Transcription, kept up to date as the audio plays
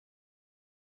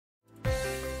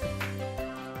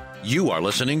You are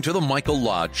listening to The Michael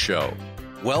Lodge Show.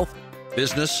 Wealth,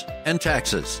 business, and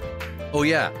taxes. Oh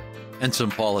yeah, and some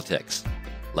politics.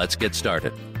 Let's get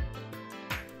started.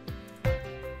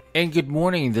 And good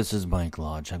morning, this is Mike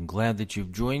Lodge. I'm glad that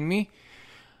you've joined me.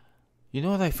 You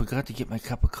know what, I forgot to get my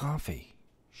cup of coffee.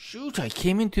 Shoot, I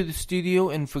came into the studio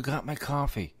and forgot my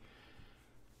coffee.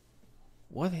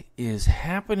 What is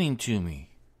happening to me?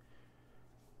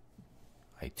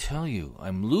 I tell you,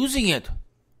 I'm losing it.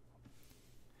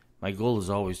 My goal is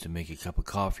always to make a cup of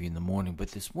coffee in the morning, but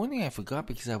this morning I forgot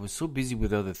because I was so busy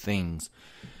with other things.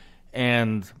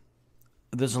 And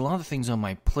there's a lot of things on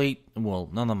my plate, well,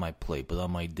 not on my plate, but on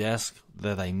my desk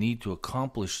that I need to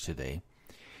accomplish today.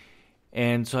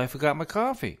 And so I forgot my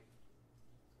coffee.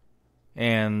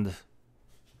 And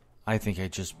I think I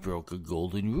just broke a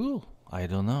golden rule. I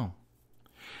don't know.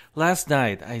 Last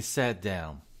night I sat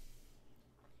down.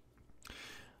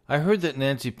 I heard that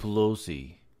Nancy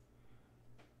Pelosi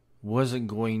wasn't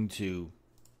going to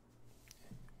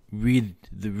read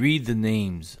the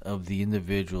names of the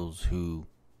individuals who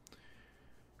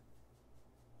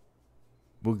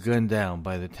were gunned down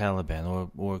by the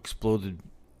Taliban or exploded.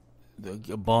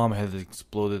 A bomb had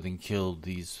exploded and killed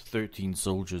these 13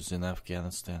 soldiers in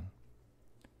Afghanistan.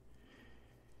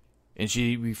 And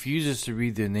she refuses to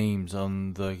read their names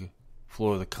on the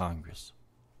floor of the Congress.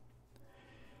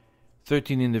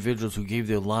 13 individuals who gave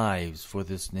their lives for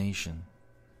this nation.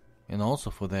 And also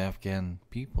for the Afghan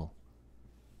people.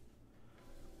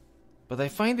 But I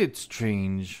find it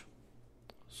strange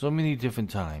so many different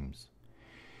times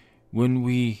when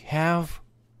we have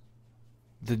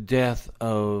the death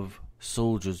of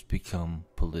soldiers become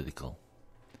political.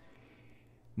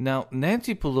 Now,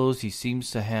 Nancy Pelosi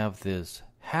seems to have this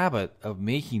habit of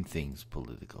making things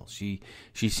political. She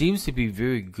seems to be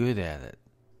very good at it.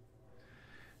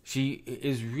 She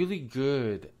is really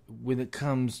good when it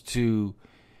comes to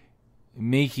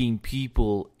making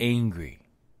people angry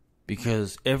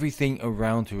because everything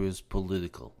around her is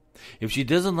political. If she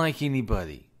doesn't like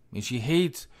anybody, and she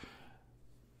hates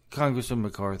Congressman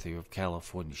McCarthy of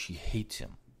California, she hates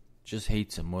him. Just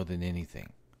hates him more than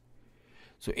anything.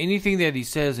 So anything that he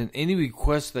says and any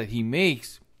request that he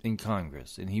makes in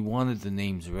Congress, and he wanted the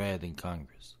names read in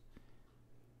Congress,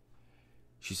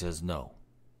 she says no.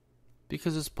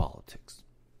 Because it's politics.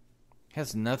 It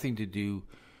has nothing to do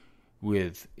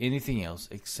with anything else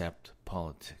except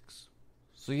politics.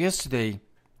 So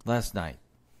last night,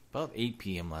 about 8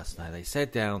 p.m. last night, I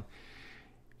sat down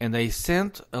and I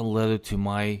sent a letter to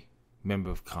my member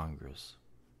of Congress.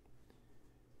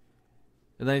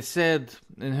 And I said,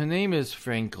 and her name is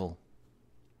Frankel,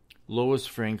 Lois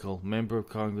Frankel, member of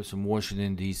Congress in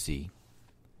Washington, D.C.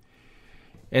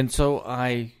 And so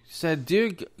I said,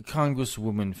 Dear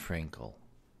Congresswoman Frankel,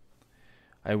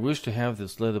 I wish to have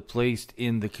this letter placed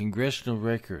in the Congressional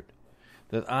Record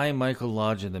that I, Michael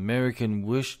Lodge, an American,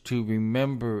 wish to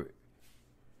remember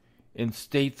and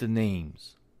state the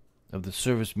names of the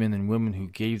servicemen and women who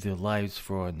gave their lives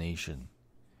for our nation.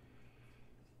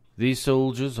 These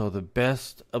soldiers are the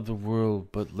best of the world,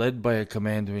 but led by a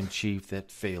commander-in-chief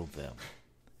that failed them.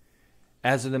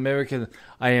 As an American,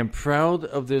 I am proud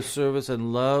of their service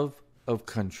and love of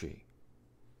country.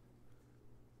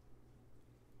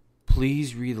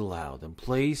 Please read aloud and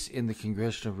place in the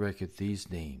Congressional Record these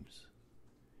names.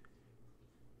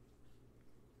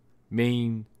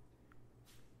 Mainly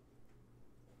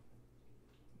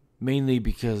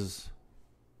because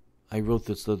I wrote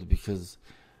this letter because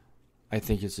I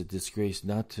think it's a disgrace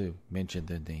not to mention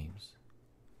their names.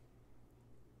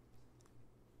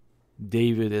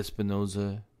 David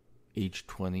Espinoza, age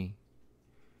 20.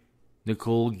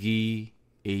 Nicole Gee,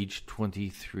 age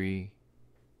 23.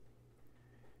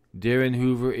 Darren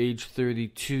Hoover, age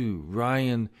 32.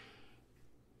 Ryan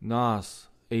Noss,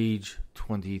 age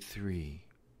 23.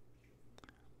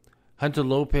 Hunter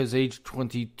Lopez, age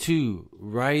 22.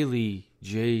 Riley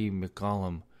J.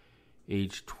 McCollum,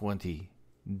 age 20.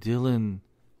 Dylan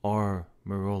R.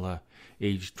 Marola,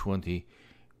 age 20.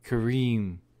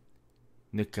 Kareem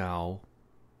Nikau.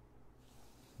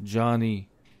 Johnny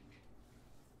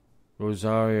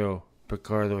Rosario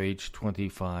Picardo, age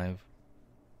 25.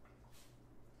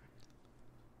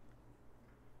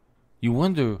 You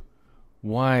wonder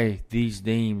why these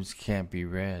names can't be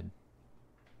read.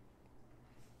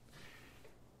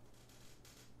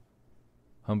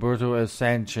 Humberto S.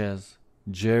 Sanchez,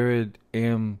 Jared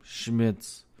M.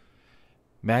 Schmitz,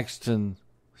 Maxton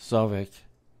Sovic,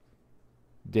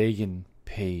 Dagan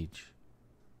Page,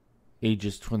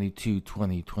 ages 22,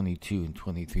 20, 22, and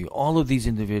 23. All of these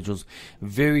individuals,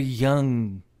 very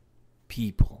young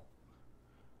people.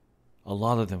 A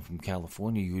lot of them from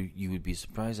California. You would be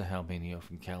surprised at how many are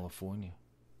from California.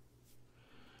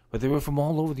 But they were from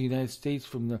all over the United States,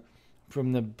 from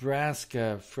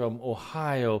Nebraska, from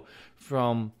Ohio,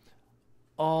 from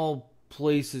all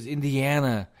places,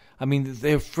 Indiana. I mean,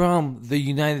 they're from the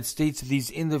United States. These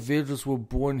individuals were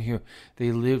born here.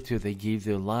 They lived here. They gave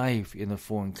their life in a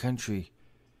foreign country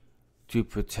to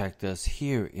protect us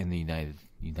here in the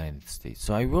United States.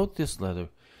 So I wrote this letter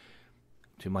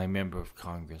to my member of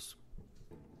Congress.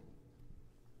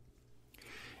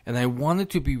 And I wanted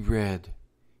to be read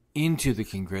into the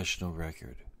Congressional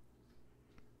Record.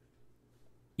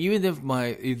 Even if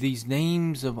these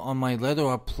names on my letter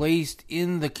are placed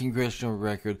in the Congressional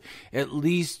Record, at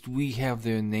least we have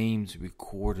their names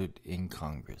recorded in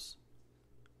Congress.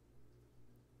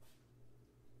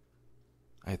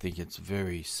 I think it's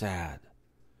very sad.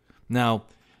 Now,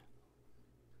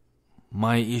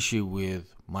 my issue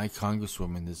with my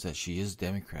Congresswoman is that she is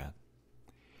Democrat,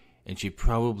 and she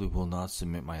probably will not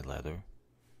submit my letter,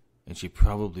 and she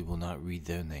probably will not read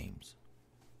their names.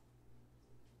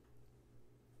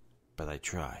 But I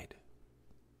tried.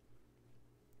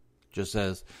 Just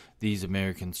as these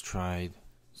Americans tried,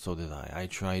 so did I. I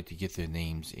tried to get their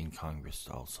names in Congress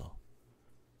also.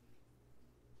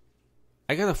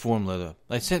 I got a form letter.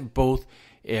 I sent both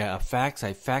a fax.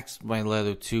 I faxed my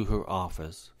letter to her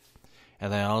office.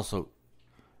 And I also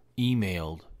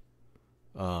emailed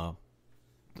the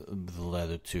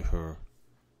letter to her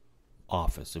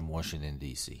office in Washington,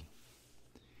 D.C.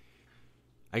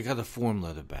 I got a form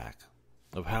letter back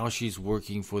of how she's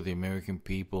working for the American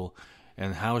people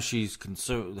and how she's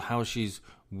concerned, how she's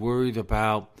worried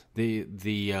about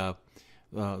the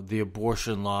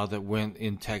abortion law that went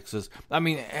in Texas. I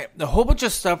mean, a whole bunch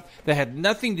of stuff that had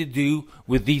nothing to do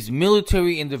with these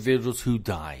military individuals who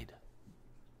died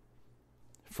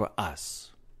for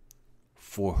us,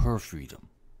 for her freedom.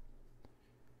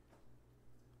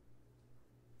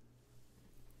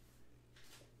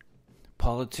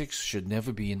 Politics should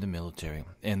never be in the military.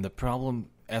 And the problem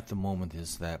at the moment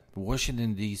is that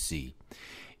Washington, D.C.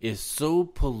 is so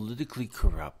politically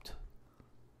corrupt,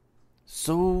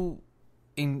 so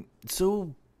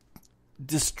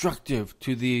destructive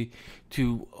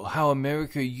to how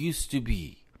America used to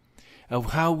be,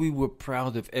 of how we were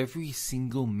proud of every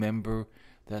single member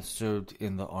that served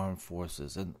in the armed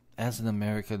forces. And as an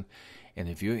American, and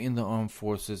if you're in the armed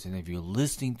forces, and if you're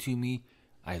listening to me,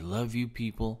 I love you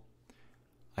people.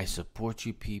 I support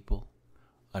you people.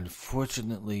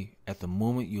 Unfortunately, at the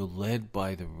moment, you're led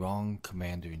by the wrong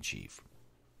commander-in-chief.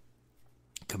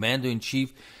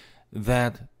 Commander-in-chief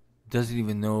that doesn't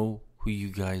even know who you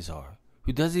guys are,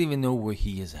 who doesn't even know where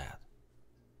he is at.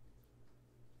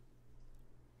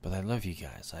 But I love you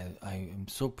guys. I am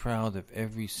so proud of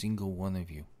every single one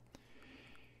of you.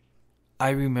 I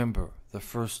remember the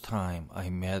first time I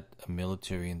met a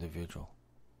military individual.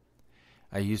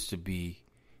 I used to be,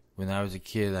 when I was a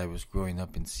kid, I was growing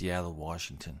up in Seattle,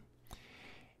 Washington.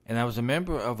 And I was a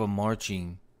member of a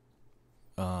marching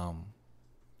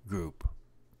group.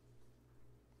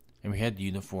 And we had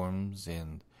uniforms,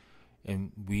 and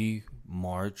we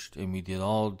marched, and we did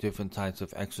all different types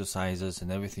of exercises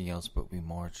and everything else, but we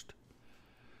marched.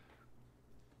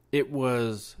 It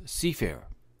was Seafair.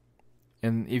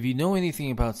 And if you know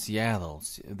anything about Seattle,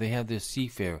 they have this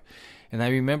Seafair. And I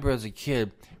remember as a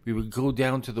kid, we would go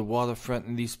down to the waterfront,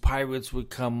 and these pirates would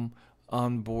come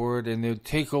on board, and they would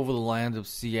take over the land of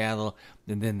Seattle.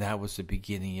 And then that was the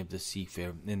beginning of the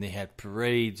Seafair. And they had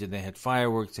parades, and they had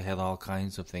fireworks, they had all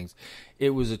kinds of things. It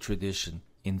was a tradition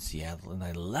in Seattle, and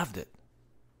I loved it.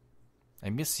 I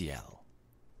miss Seattle.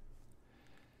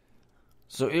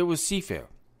 So it was Seafair.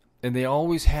 And they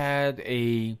always had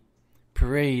a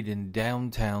parade in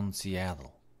downtown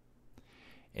Seattle.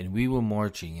 And we were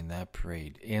marching in that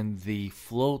parade. And the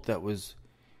float that was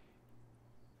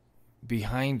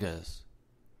behind us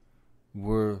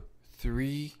were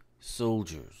 3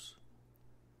 soldiers.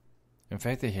 In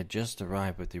fact, they had just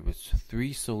arrived, but there was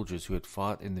 3 soldiers who had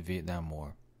fought in the Vietnam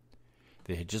War.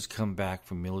 They had just come back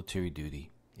from military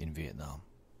duty in Vietnam.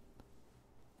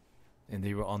 And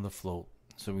they were on the float.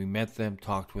 So we met them,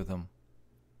 talked with them.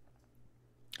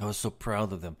 I was so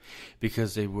proud of them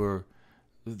because they were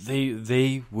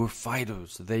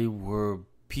fighters. They were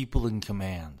people in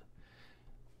command.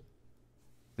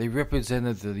 They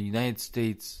represented the United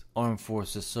States Armed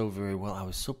Forces so very well. I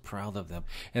was so proud of them.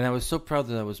 And I was so proud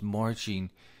that I was marching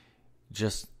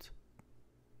just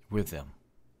with them.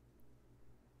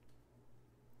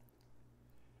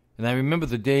 And I remember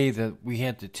the day that we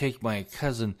had to take my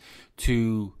cousin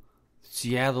to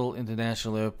Seattle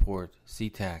International Airport,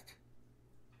 SeaTac,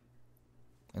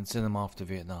 and send him off to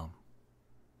Vietnam.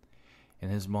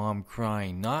 And his mom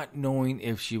crying, not knowing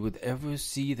if she would ever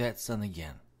see that son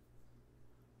again.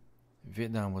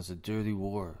 Vietnam was a dirty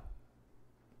war.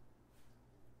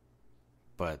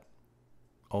 But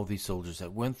all these soldiers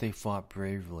that went, they fought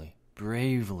bravely.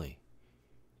 Bravely.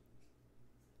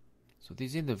 So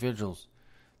these individuals,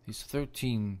 these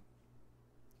 13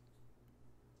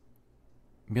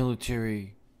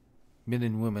 military men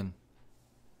and women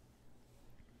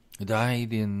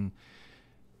died in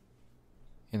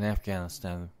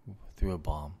Afghanistan through a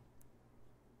bomb.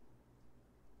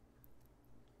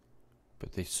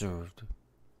 But they served.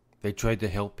 They tried to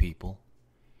help people.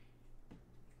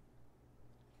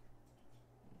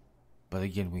 But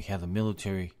again, we had a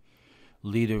military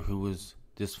leader who was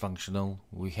dysfunctional.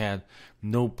 We had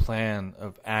no plan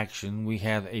of action. We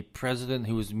had a president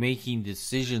who was making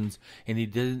decisions, and he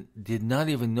did not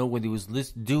even know what he was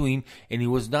doing, and he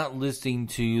was not listening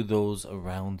to those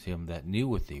around him that knew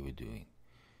what they were doing.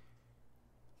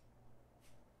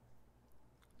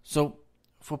 So,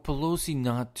 for Pelosi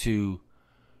not to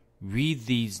read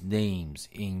these names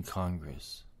in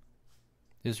Congress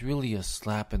is really a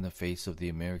slap in the face of the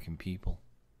American people.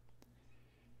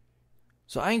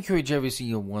 So I encourage every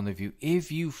single one of you,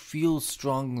 if you feel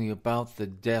strongly about the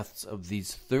deaths of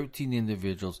these 13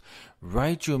 individuals,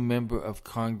 write your member of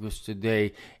Congress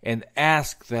today and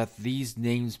ask that these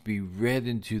names be read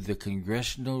into the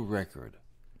Congressional Record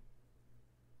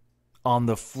on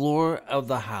the floor of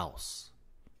the House.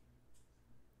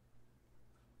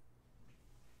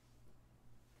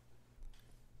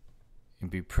 And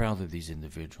be proud of these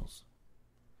individuals.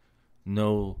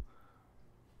 Know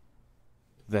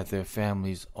that their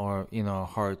families are in our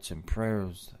hearts and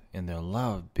prayers and their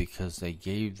love, because they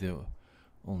gave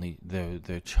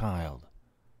their child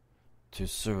to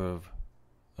serve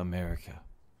America.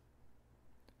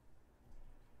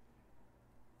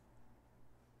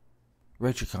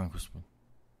 Write your congressman,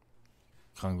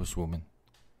 congresswoman,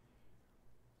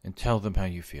 and tell them how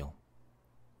you feel.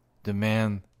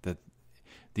 Demand that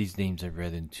these names are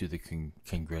read into the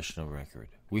Congressional Record.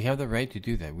 We have the right to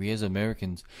do that. We as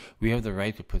Americans, we have the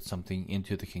right to put something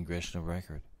into the Congressional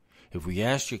Record. If we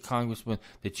ask your congressman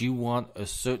that you want a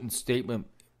certain statement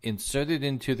inserted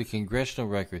into the Congressional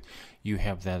Record, you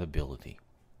have that ability.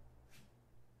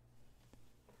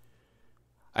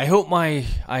 I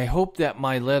hope that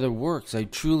my letter works. I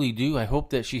truly do. I hope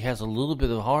that she has a little bit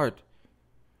of heart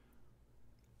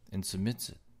and submits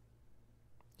it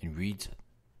and reads it.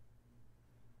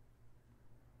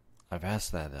 I've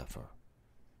asked that of her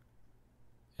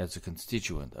as a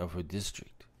constituent of her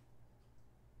district.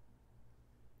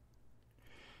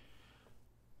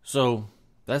 So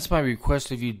that's my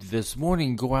request of you this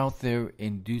morning. Go out there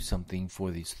and do something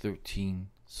for these 13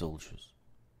 soldiers.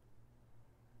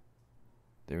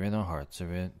 They're in our hearts.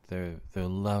 They're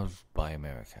loved by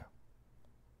America.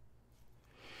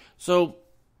 So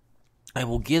I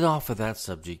will get off of that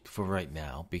subject for right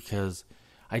now, because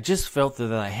I just felt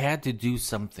that I had to do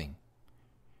something.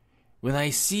 When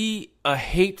I see a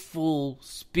hateful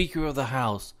Speaker of the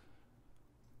House,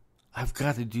 I've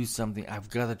got to do something. I've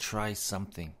got to try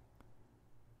something.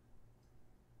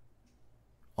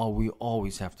 Oh, we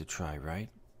always have to try, right?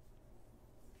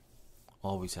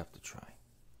 Always have to try.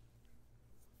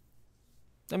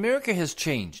 America has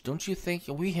changed, don't you think?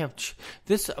 We have.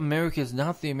 This America is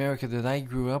not the America that I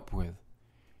grew up with.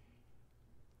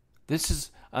 This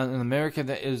is an America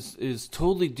that is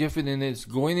totally different, and is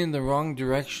going in the wrong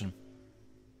direction.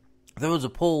 There was a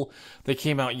poll that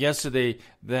came out yesterday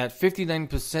that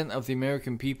 59% of the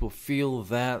American people feel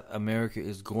that America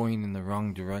is going in the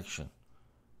wrong direction.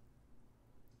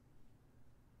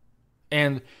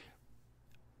 And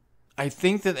I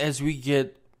think that as we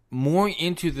get more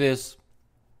into this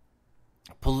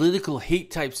political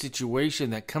hate type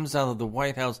situation that comes out of the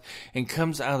White House and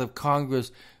comes out of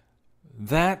Congress,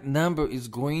 that number is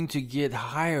going to get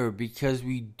higher, because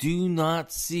we do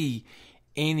not see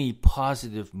any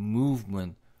positive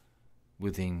movement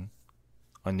within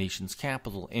our nation's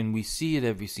capital. And we see it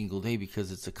every single day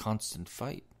because it's a constant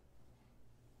fight.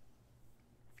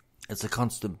 It's a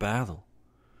constant battle.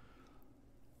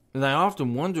 And I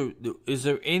often wonder, is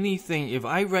there anything, if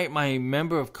I write my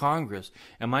member of Congress,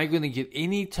 am I going to get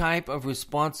any type of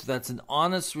response that's an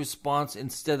honest response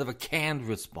instead of a canned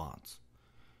response?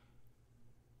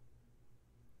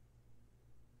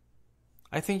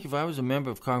 I think if I was a member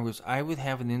of Congress, I would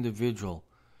have an individual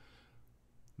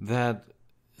that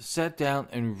sat down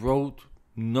and wrote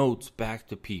notes back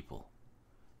to people.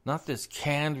 Not this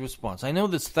canned response. I know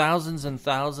there's thousands and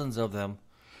thousands of them,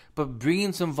 but bring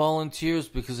in some volunteers,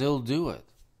 because they'll do it.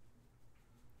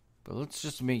 But let's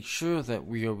just make sure that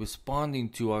we are responding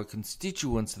to our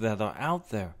constituents that are out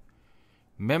there.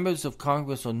 Members of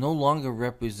Congress are no longer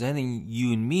representing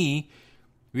you and me.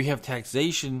 We have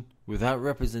taxation without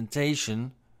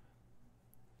representation,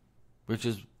 which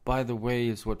is, by the way,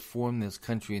 is what formed this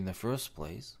country in the first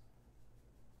place.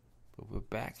 But we're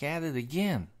back at it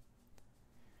again.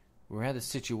 We're at a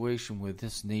situation where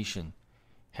this nation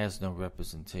has no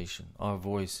representation. Our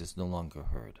voice is no longer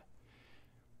heard.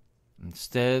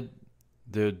 Instead,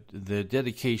 the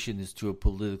dedication is to a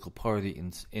political party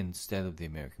instead of the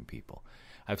American people.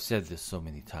 I've said this so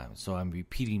many times, so I'm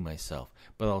repeating myself,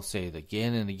 but I'll say it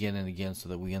again and again and again so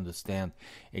that we understand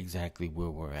exactly where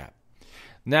we're at.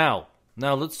 Now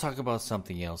let's talk about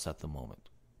something else at the moment.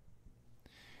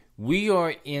 We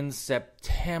are in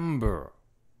September.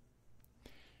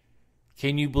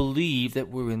 Can you believe that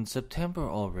we're in September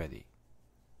already?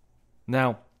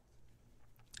 Now,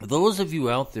 those of you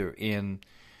out there in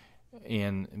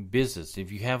business,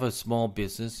 if you have a small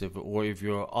business, or if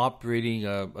you're operating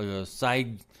a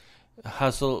side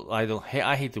hustle,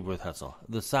 I hate the word hustle,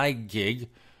 the side gig.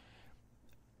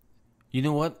 You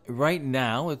know what? Right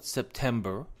now it's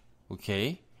September,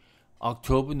 okay?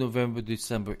 October, November,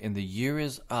 December, and the year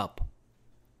is up.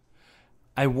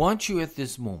 I want you at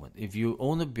this moment, if you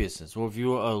own a business, or if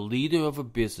you're a leader of a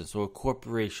business or a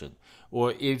corporation,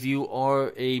 or if you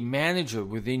are a manager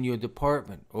within your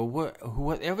department, or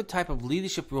whatever type of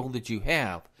leadership role that you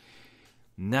have,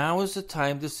 now is the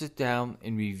time to sit down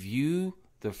and review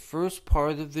the first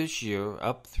part of this year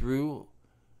up through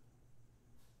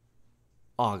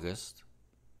August.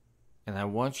 And I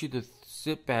want you to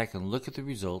sit back and look at the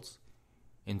results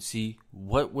and see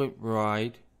what went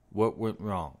right, what went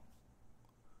wrong.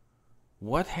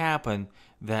 What happened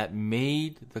that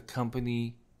made the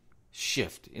company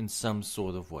shift in some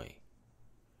sort of way?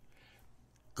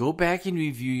 Go back and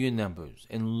review your numbers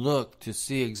and look to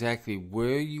see exactly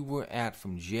where you were at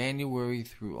from January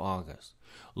through August.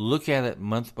 Look at it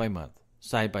month by month,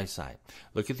 side by side.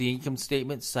 Look at the income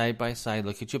statement side by side.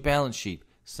 Look at your balance sheet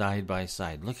side by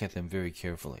side. Look at them very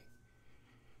carefully.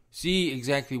 See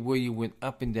exactly where you went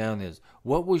up and down is.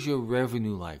 What was your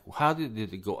revenue like? How did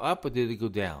it go up or did it go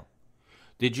down?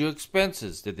 Did your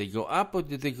expenses, did they go up or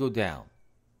did they go down?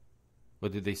 Or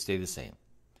did they stay the same?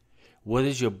 What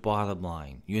is your bottom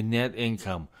line, your net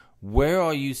income? Where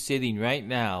are you sitting right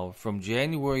now from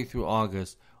January through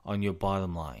August on your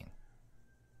bottom line?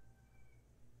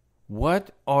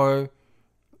 What are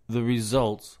the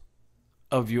results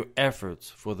of your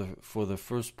efforts for the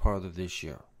first part of this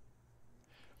year?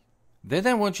 Then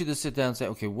I want you to sit down and say,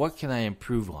 okay, what can I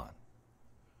improve on?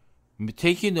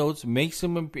 Take your notes, make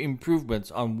some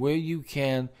improvements on where you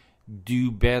can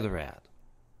do better at.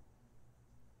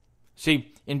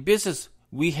 See, in business,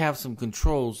 we have some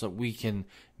controls that we can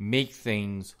make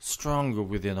things stronger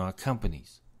within our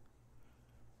companies.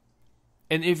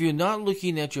 And if you're not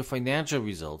looking at your financial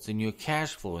results and your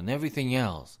cash flow and everything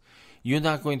else, you're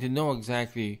not going to know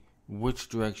exactly which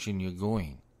direction you're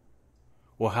going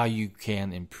or how you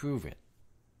can improve it.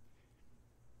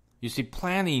 You see,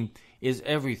 planning is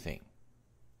everything.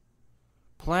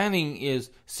 Planning is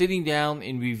sitting down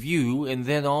and review and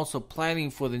then also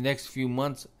planning for the next few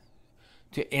months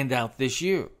to end out this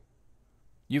year.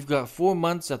 You've got 4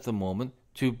 months at the moment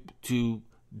to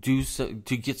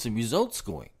get some results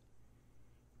going.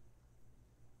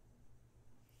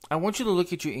 I want you to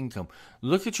look at your income.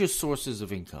 Look at your sources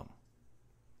of income.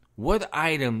 What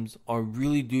items are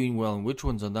really doing well and which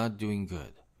ones are not doing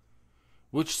good?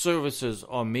 Which services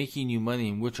are making you money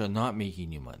and which are not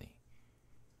making you money?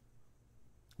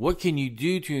 What can you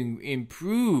do to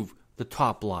improve the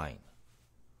top line?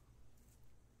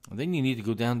 And then you need to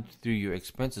go down through your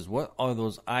expenses. What are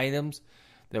those items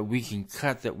that we can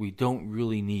cut that we don't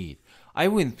really need? I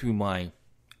went through my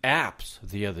apps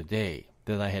the other day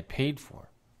that I had paid for.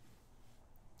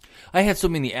 I had so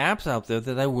many apps out there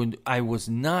that I was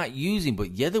not using,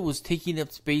 but yet it was taking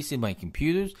up space in my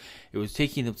computers. It was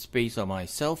taking up space on my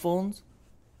cell phones.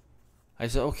 I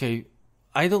said, okay,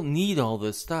 I don't need all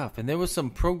this stuff. And there were some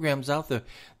programs out there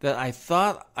that I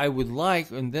thought I would like,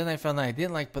 and then I found I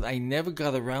didn't like, but I never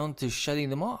got around to shutting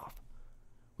them off,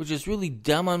 which is really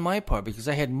dumb on my part because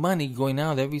I had money going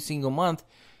out every single month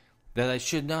that I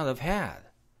should not have had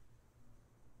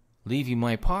leaving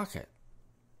my pocket.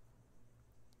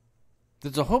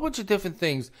 There's a whole bunch of different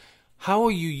things. How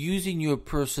are you using your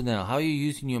personnel? How are you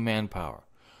using your manpower?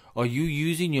 Are you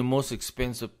using your most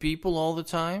expensive people all the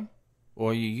time?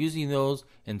 Or are you using those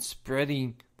and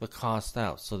spreading the cost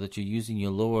out so that you're using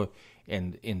your lower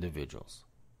end individuals?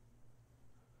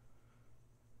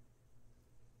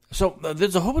 So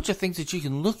there's a whole bunch of things that you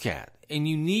can look at, and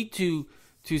you need to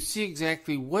see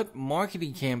exactly what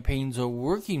marketing campaigns are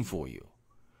working for you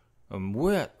and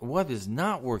what is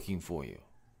not working for you.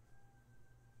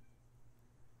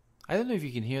 I don't know if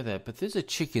you can hear that, but there's a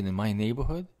chicken in my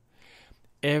neighborhood.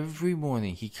 Every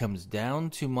morning he comes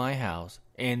down to my house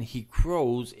and he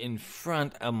crows in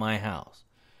front of my house.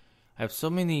 I have so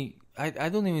many, I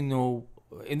don't even know.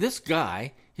 And this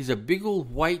guy, he's a big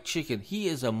old white chicken. He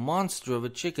is a monster of a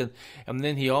chicken. And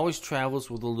then he always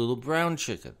travels with a little brown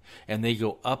chicken. And they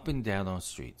go up and down our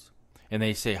streets. And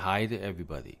they say hi to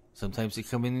everybody. Sometimes they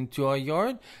come into our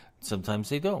yard. Sometimes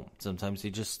they don't. Sometimes they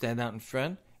just stand out in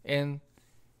front. And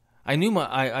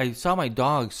I saw my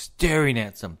dog staring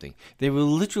at something. They were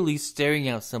literally staring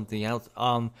at something out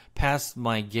past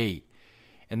my gate.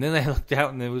 And then I looked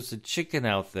out and there was a chicken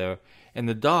out there. And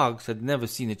the dogs had never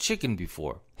seen a chicken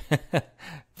before.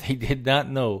 They did not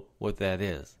know what that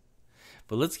is.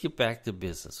 But let's get back to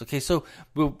business. Okay, so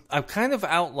I've kind of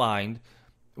outlined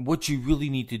what you really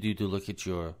need to do to look at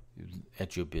your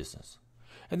business.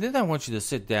 And then I want you to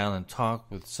sit down and talk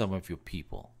with some of your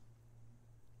people.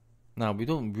 Now, we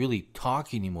don't really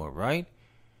talk anymore, right?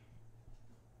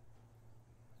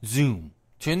 Zoom.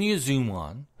 Turn your Zoom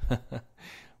on.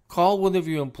 Call one of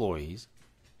your employees.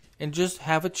 And just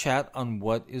have a chat on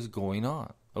what is going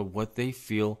on or what they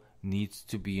feel needs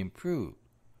to be improved.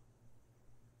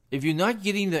 If you're not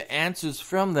getting the answers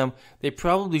from them, they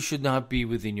probably should not be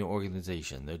within your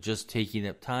organization. They're just taking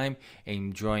up time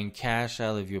and drawing cash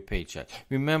out of your paycheck.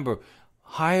 Remember,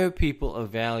 hire people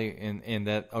of value and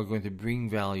that are going to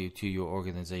bring value to your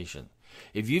organization.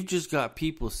 If you've just got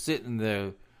people sitting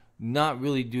there not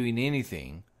really doing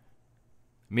anything,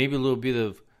 maybe a little bit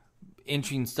of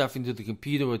entering stuff into the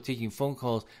computer or taking phone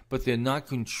calls, but they're not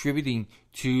contributing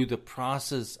to the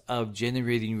process of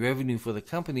generating revenue for the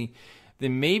company,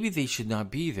 then maybe they should not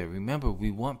be there. Remember,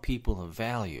 we want people of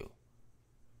value.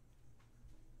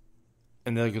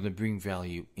 And they're going to bring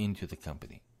value into the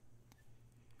company.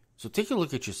 So take a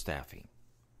look at your staffing.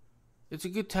 It's a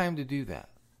good time to do that.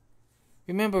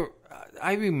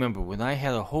 I remember when I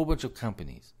had a whole bunch of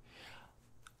companies,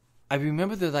 I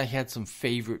remember that I had some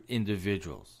favorite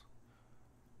individuals.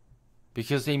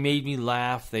 Because they made me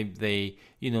laugh.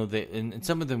 And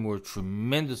some of them were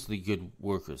tremendously good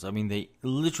workers. I mean, they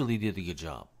literally did a good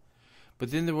job.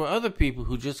 But then there were other people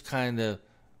who just kind of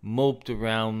moped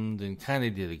around and kind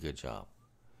of did a good job.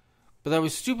 But I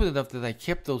was stupid enough that I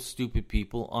kept those stupid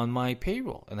people on my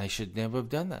payroll. And I should never have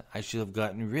done that. I should have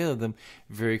gotten rid of them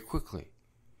very quickly.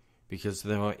 Because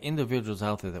there are individuals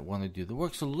out there that want to do the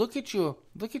work. So look at your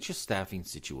staffing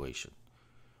situation.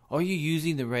 Are you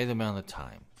using the right amount of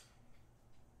time?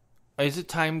 Is it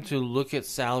time to look at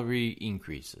salary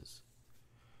increases?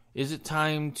 Is it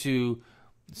time to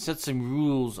set some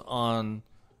rules on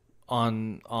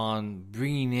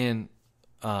bringing in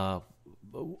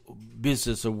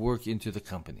business or work into the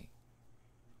company?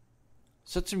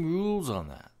 Set some rules on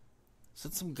that.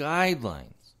 Set some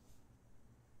guidelines.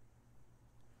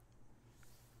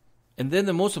 And then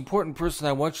the most important person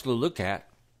I want you to look at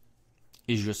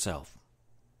is yourself.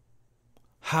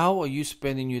 How are you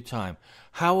spending your time?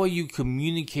 How are you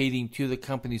communicating to the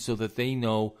company so that they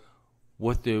know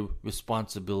what their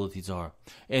responsibilities are?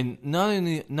 And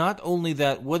not only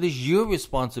that, what is your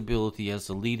responsibility as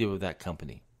the leader of that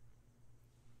company?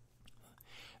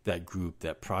 That group,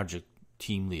 that project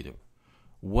team leader.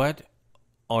 What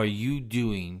are you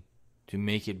doing to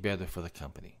make it better for the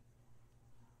company?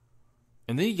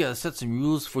 And then you got to set some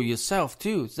rules for yourself,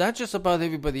 too. It's not just about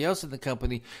everybody else in the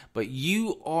company, but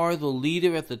you are the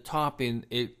leader at the top and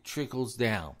it trickles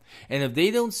down. And if they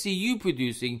don't see you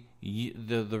producing,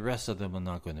 the rest of them are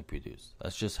not going to produce.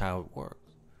 That's just how it works.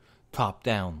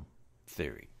 Top-down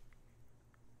theory.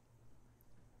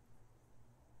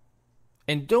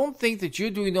 And don't think that you're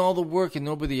doing all the work and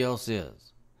nobody else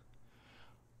is.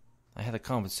 I had a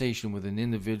conversation with an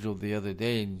individual the other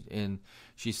day, and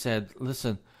she said,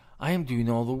 listen, I am doing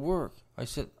all the work. I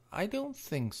said, I don't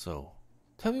think so.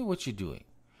 Tell me what you're doing.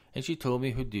 And she told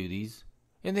me her duties.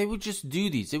 And they were just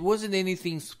duties. It wasn't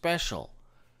anything special.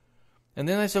 And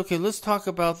then I said, okay, let's talk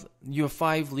about your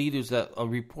 5 leaders that are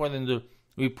report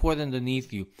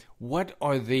underneath you. What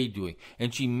are they doing?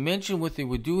 And she mentioned what they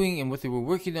were doing and what they were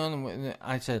working on. And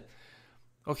I said,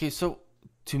 okay, so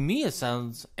to me it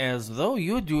sounds as though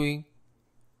you're doing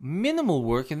minimal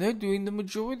work and they're doing the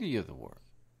majority of the work.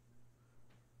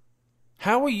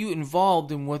 How are you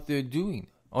involved in what they're doing?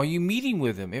 Are you meeting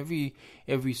with them every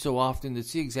so often to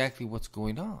see exactly what's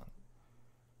going on?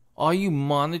 Are you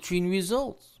monitoring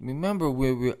results? Remember,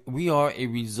 we are a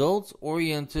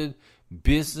results-oriented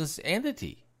business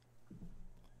entity.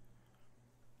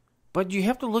 But you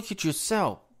have to look at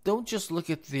yourself. Don't just look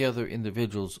at the other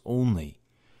individuals only.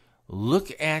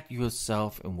 Look at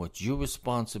yourself and what your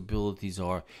responsibilities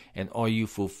are, and are you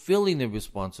fulfilling the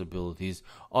responsibilities?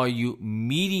 Are you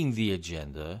meeting the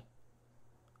agenda?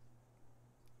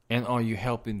 And are you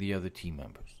helping the other team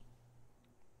members?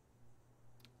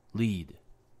 Lead.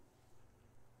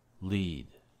 Lead.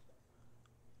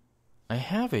 I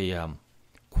have a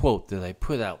quote that I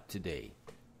put out today.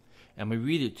 I'm going to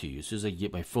read it to you as soon as I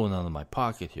get my phone out of my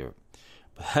pocket here.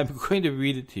 But I'm going to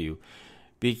read it to you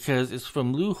because it's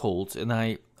from Lou Holtz, and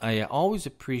I always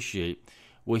appreciate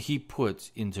what he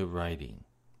puts into writing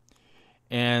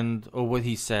or what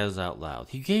he says out loud.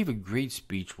 He gave a great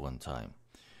speech one time,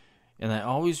 and I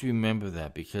always remember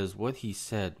that because what he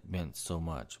said meant so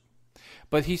much.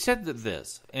 But he said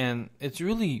this, and it's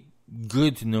really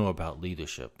good to know about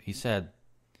leadership. He said,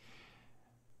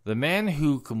 "The man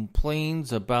who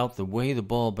complains about the way the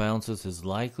ball bounces is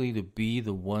likely to be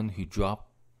the one who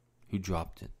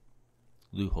dropped it."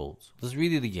 Lou Holtz. Let's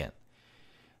read it again.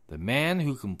 "The man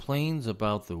who complains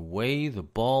about the way the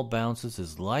ball bounces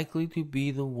is likely to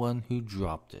be the one who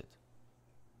dropped it."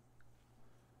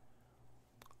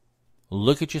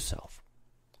 Look at yourself.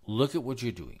 Look at what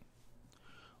you're doing.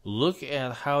 Look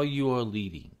at how you are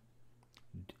leading.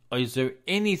 Is there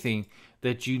anything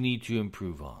that you need to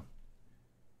improve on?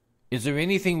 Is there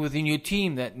anything within your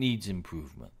team that needs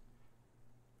improvement?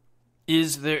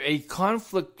 Is there a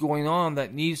conflict going on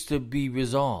that needs to be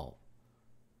resolved?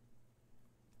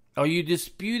 Are you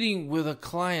disputing with a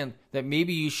client that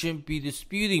maybe you shouldn't be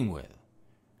disputing with?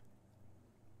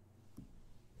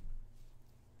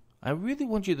 I really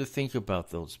want you to think about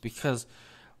those, because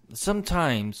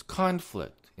sometimes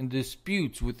conflict and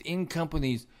disputes within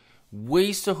companies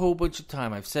waste a whole bunch of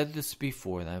time. I've said this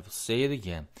before, and I will say it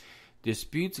again.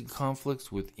 Disputes and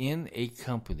conflicts within a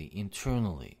company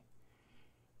internally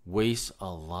waste a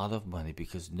lot of money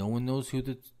because no one knows who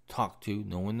to talk to,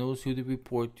 no one knows who to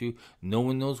report to, no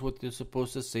one knows what they're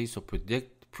supposed to say, so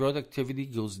productivity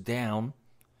goes down,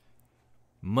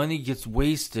 money gets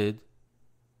wasted,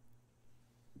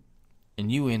 and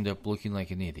you end up looking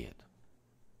like an idiot.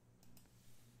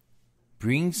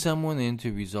 Bring someone in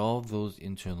to resolve those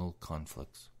internal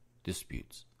conflicts,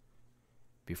 disputes,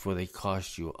 before they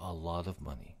cost you a lot of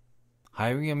money.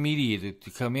 Hiring a mediator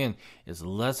to come in is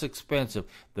less expensive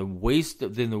than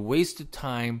the wasted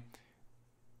time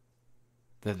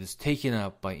that is taken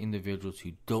up by individuals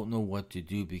who don't know what to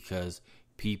do because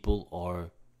people are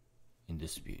in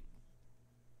dispute.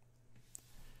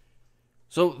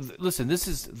 So, listen, this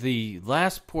is the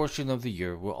last portion of the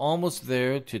year. We're almost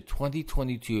there to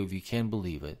 2022, if you can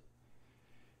believe it.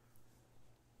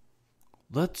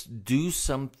 Let's do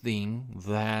something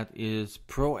that is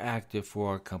proactive for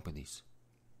our companies.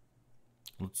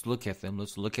 Let's look at them.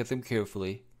 Let's look at them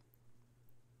carefully.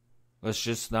 Let's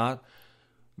just not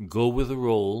go with the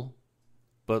roll,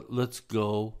 but let's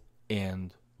go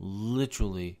and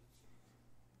literally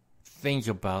think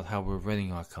about how we're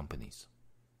running our companies.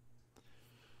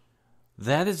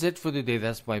 That is it for today.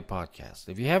 That's my podcast.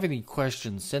 If you have any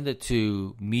questions, send it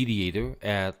to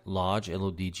mediator@lodge,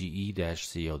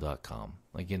 LODGE-co.com.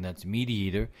 Again, that's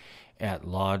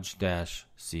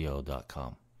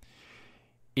mediator@lodge-co.com.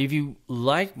 If you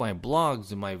like my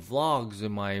blogs and my vlogs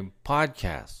and my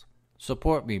podcasts,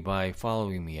 support me by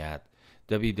following me at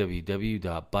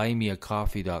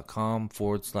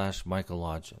www.buymeacoffee.com/Michael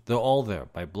Lodge. They're all there.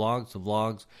 My blogs, the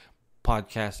vlogs,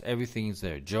 podcasts, everything is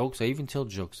there. Jokes, I even tell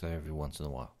jokes there every once in a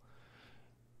while.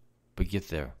 But get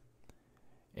there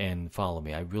and follow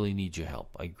me. I really need your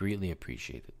help. I greatly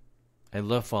appreciate it. I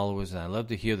love followers, and I love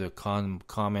to hear their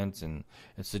comments and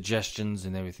suggestions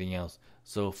and everything else.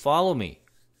 So follow me.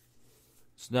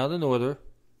 It's not an order.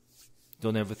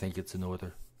 Don't ever think it's an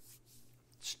order.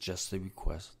 It's just a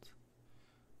request.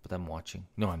 But I'm watching.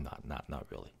 No, I'm not.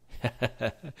 Not really.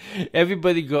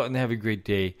 Everybody go out and have a great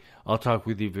day. I'll talk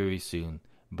with you very soon.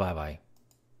 Bye-bye.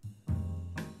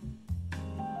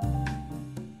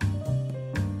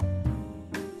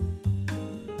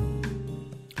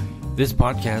 This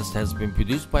podcast has been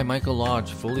produced by Michael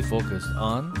Lodge, fully focused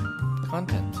on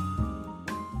content.